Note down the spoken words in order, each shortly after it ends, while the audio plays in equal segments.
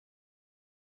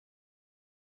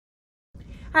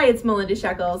Hi, it's Melinda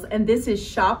Sheckells, and this is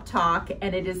Shop Talk,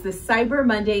 and it is the Cyber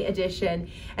Monday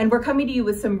edition. And we're coming to you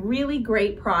with some really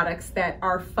great products that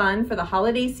are fun for the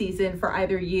holiday season for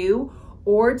either you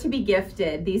or to be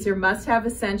gifted. These are must-have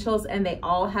essentials, and they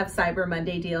all have Cyber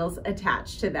Monday deals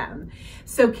attached to them.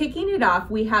 So kicking it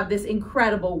off, we have this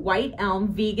incredible White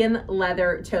Elm vegan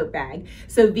leather tote bag.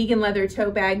 So vegan leather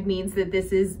tote bag means that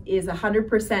this is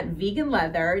 100% vegan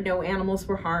leather. No animals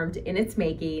were harmed in its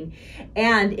making.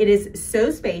 And it is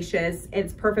so spacious.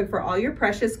 It's perfect for all your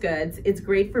precious goods. It's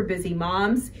great for busy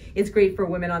moms. It's great for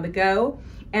women on the go.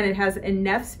 And it has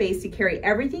enough space to carry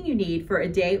everything you need for a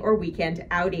day or weekend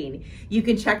outing. You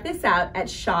can check this out at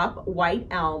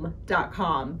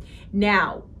shopwhiteelm.com.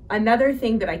 Now, another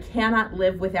thing that I cannot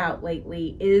live without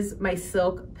lately is my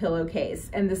silk pillowcase.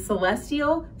 And the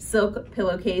Celestial silk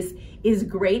pillowcase is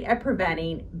great at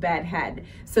preventing bedhead.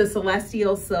 So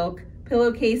Celestial silk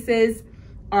pillowcases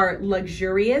are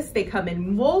luxurious. They come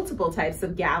in multiple types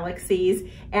of galaxies,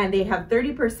 and they have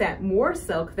 30% more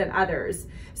silk than others.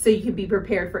 So you can be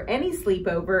prepared for any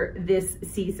sleepover this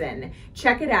season.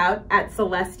 Check it out at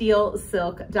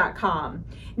celestialsilk.com.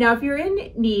 Now, if you're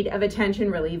in need of a tension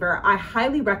reliever, I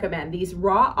highly recommend these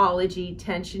Rawology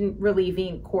tension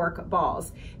relieving cork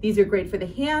balls. These are great for the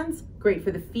hands, great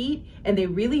for the feet, and they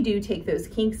really do take those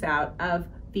kinks out of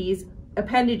these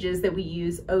appendages that we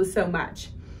use oh so much.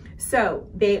 So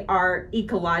they are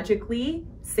ecologically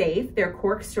safe. They're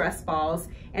cork stress balls,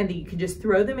 and you can just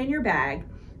throw them in your bag.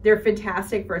 They're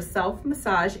fantastic for a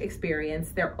self-massage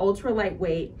experience. They're ultra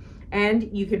lightweight,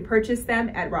 and you can purchase them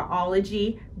at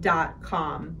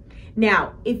rawology.com.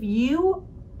 Now, if you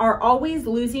are always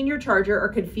losing your charger or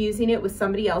confusing it with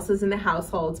somebody else's in the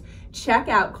household, check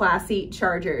out Classy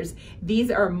Chargers.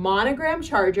 These are monogram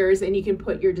chargers, and you can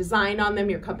put your design on them,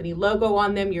 your company logo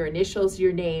on them, your initials,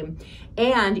 your name,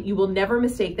 and you will never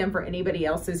mistake them for anybody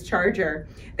else's charger.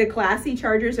 The Classy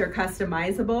Chargers are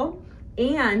customizable,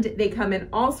 and they come in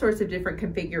all sorts of different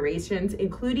configurations,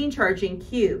 including charging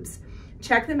cubes.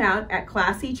 Check them out at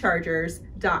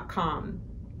classychargers.com.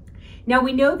 Now,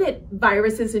 we know that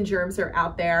viruses and germs are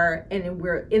out there, and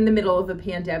we're in the middle of a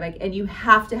pandemic, and you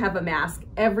have to have a mask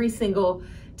every single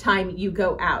time you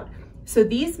go out. So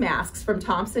these masks from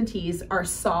Thompson Tees are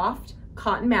soft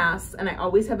cotton masks, and I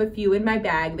always have a few in my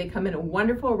bag. They come in a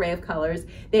wonderful array of colors.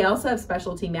 They also have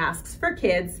specialty masks for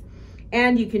kids,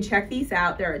 and you can check these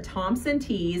out. They're at Thompson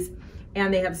Tees,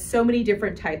 and they have so many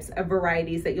different types of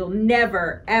varieties that you'll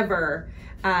never, ever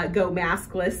go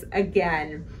maskless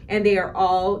again. And they are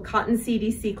all cotton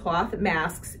CDC cloth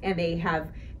masks, and they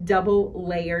have double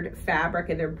layered fabric,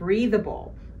 and they're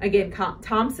breathable. Again,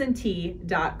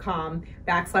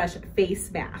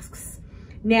 thompsont.com/face masks.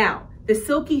 Now, the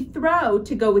silky throw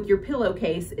to go with your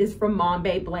pillowcase is from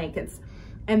Bombay Blankets.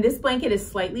 And this blanket is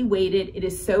slightly weighted. It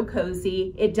is so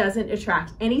cozy. It doesn't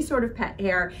attract any sort of pet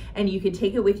hair, and you can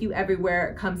take it with you everywhere.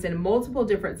 It comes in multiple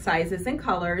different sizes and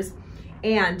colors.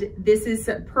 And this is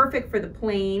perfect for the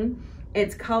plane.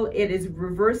 It is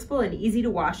reversible and easy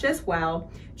to wash as well.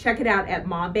 Check it out at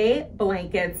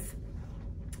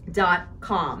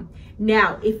mombayblankets.com.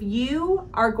 Now, if you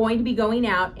are going to be going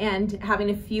out and having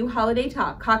a few holiday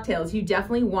cocktails, you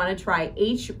definitely want to try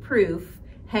H-Proof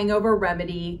Hangover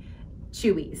Remedy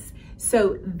Chewies.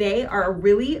 So they are a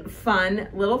really fun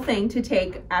little thing to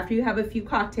take after you have a few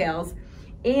cocktails.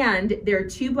 And there are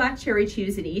 2 black cherry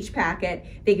chews in each packet.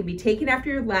 They can be taken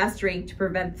after your last drink to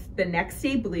prevent the next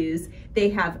day blues. They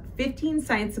have 15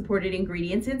 science-supported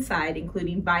ingredients inside,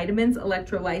 including vitamins,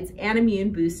 electrolytes, and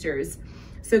immune boosters.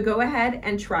 So go ahead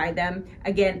and try them.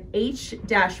 Again,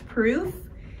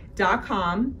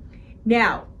 h-proof.com.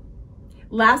 Now,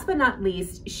 last but not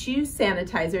least, shoe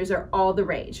sanitizers are all the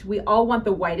rage. We all want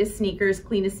the whitest sneakers,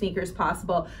 cleanest sneakers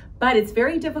possible, but it's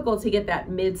very difficult to get that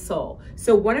midsole.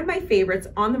 So one of my favorites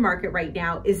on the market right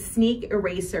now is Sneak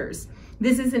Erasers.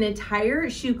 This is an entire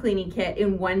shoe cleaning kit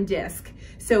in one disc.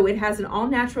 So it has an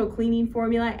all-natural cleaning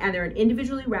formula, and they're in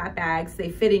individually wrapped bags.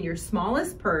 They fit in your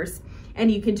smallest purse,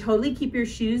 and you can totally keep your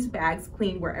shoes, bags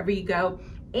clean wherever you go.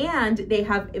 And they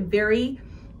have a very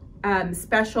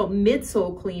special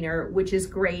midsole cleaner, which is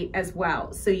great as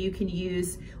well. So you can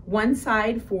use one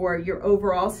side for your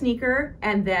overall sneaker,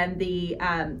 and then the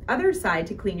other side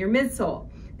to clean your midsole.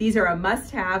 These are a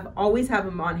must-have, always have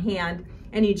them on hand,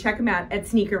 and you check them out at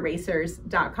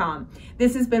sneakerracers.com.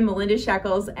 This has been Melinda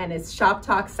Sheckells, and it's Shop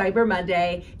Talk Cyber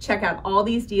Monday. Check out all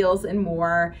these deals and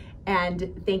more,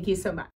 and thank you so much.